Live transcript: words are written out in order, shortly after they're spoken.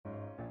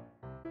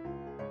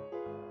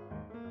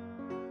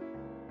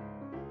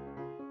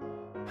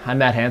I'm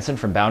Matt Hansen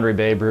from Boundary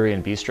Bay Brewery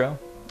and Bistro,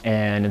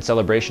 and in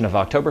celebration of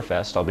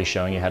Oktoberfest, I'll be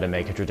showing you how to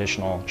make a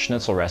traditional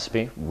schnitzel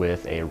recipe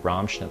with a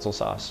Rahmschnitzel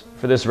sauce.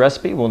 For this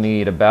recipe, we'll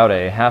need about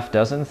a half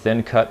dozen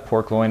thin-cut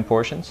pork loin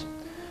portions,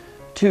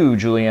 2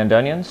 julienne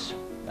onions,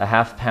 a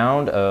half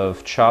pound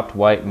of chopped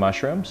white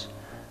mushrooms,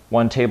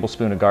 1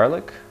 tablespoon of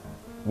garlic,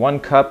 1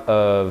 cup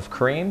of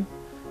cream,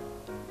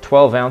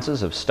 12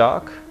 ounces of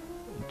stock,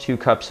 2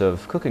 cups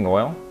of cooking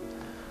oil,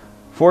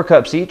 4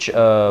 cups each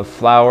of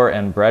flour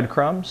and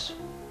breadcrumbs,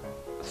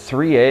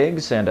 3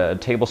 eggs and a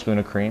tablespoon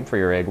of cream for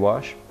your egg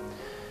wash,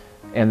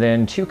 and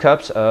then 2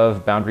 cups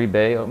of Boundary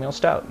Bay Oatmeal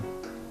Stout.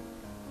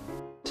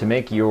 To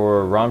make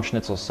your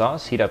Rahmschnitzel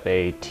sauce, heat up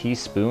a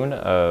teaspoon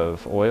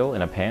of oil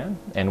in a pan,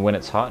 and when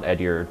it's hot, add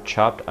your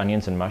chopped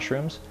onions and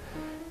mushrooms,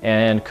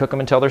 and cook them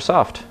until they're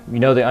soft. You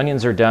know the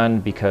onions are done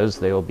because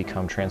they will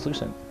become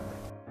translucent.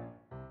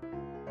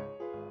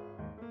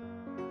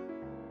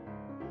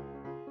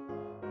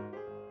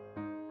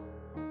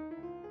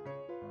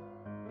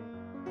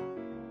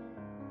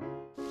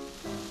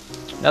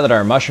 Now that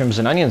our mushrooms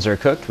and onions are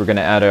cooked, we're going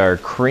to add our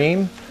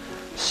cream,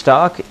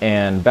 stock,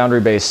 and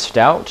Boundary Bay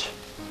Stout.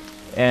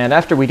 And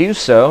after we do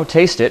so,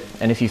 taste it,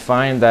 and if you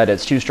find that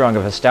it's too strong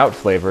of a stout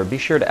flavor, be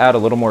sure to add a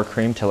little more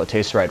cream till it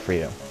tastes right for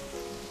you.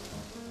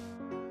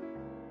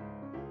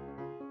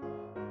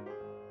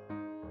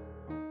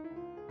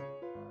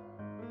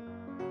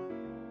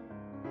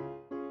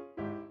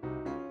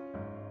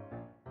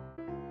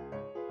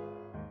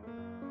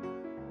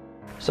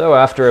 So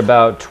after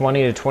about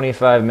 20 to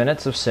 25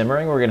 minutes of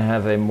simmering, we're going to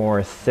have a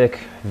more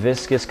thick,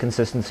 viscous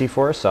consistency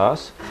for our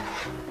sauce.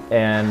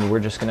 And we're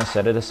just going to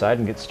set it aside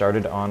and get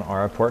started on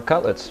our pork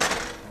cutlets.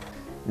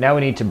 Now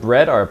we need to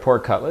bread our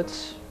pork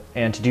cutlets.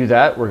 And to do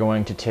that, we're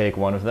going to take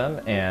one of them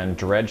and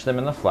dredge them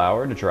in the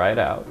flour to dry it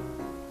out.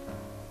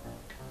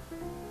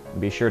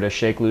 Be sure to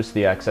shake loose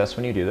the excess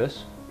when you do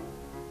this.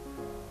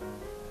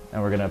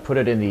 And we're going to put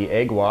it in the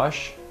egg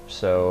wash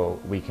so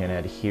we can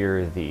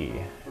adhere the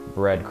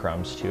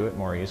breadcrumbs to it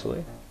more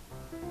easily,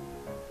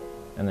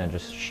 and then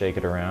just shake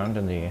it around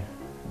in the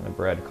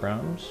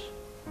breadcrumbs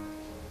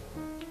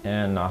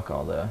and knock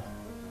all the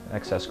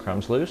excess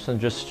crumbs loose, and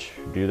just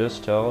do this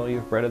till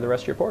you've breaded the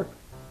rest of your pork.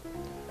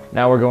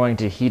 Now we're going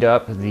to heat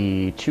up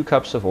the 2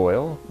 cups of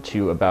oil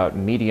to about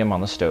medium on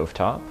the stove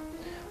top.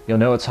 You'll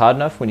know it's hot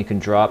enough when you can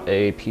drop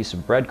a piece of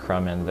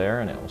breadcrumb in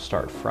there and it will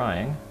start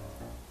frying.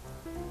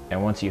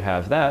 And once you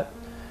have that,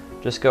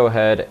 just go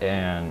ahead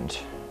and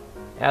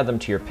add them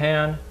to your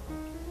pan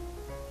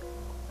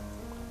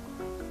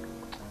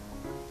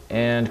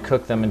and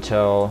cook them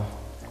until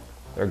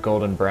they're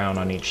golden brown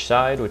on each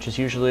side, which is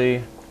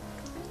usually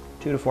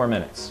 2 to 4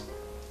 minutes.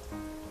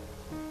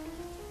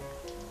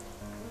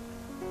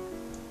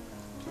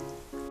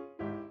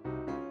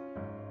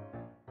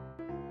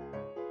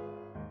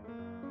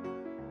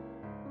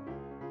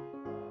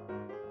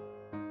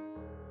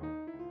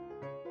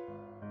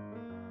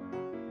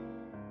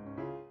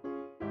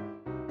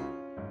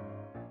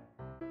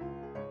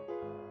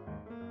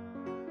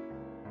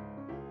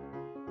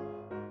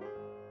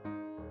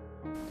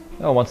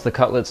 Well, once the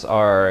cutlets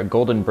are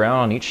golden brown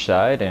on each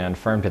side and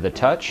firm to the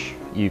touch,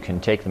 you can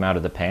take them out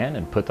of the pan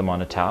and put them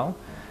on a towel,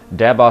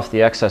 dab off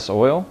the excess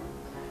oil,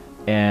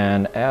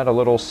 and add a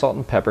little salt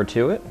and pepper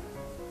to it.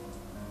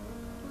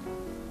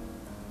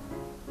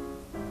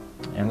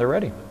 And they're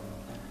ready.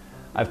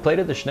 I've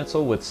plated the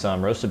schnitzel with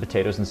some roasted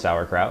potatoes and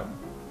sauerkraut,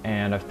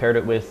 and I've paired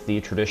it with the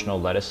traditional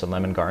lettuce and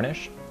lemon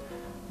garnish.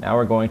 Now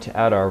we're going to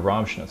add our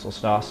Rahmschnitzel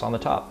sauce on the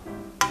top.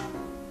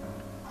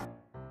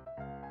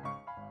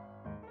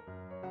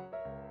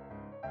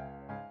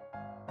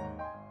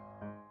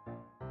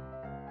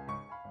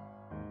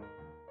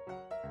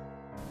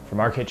 From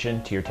our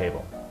kitchen to your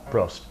table.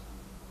 Prost.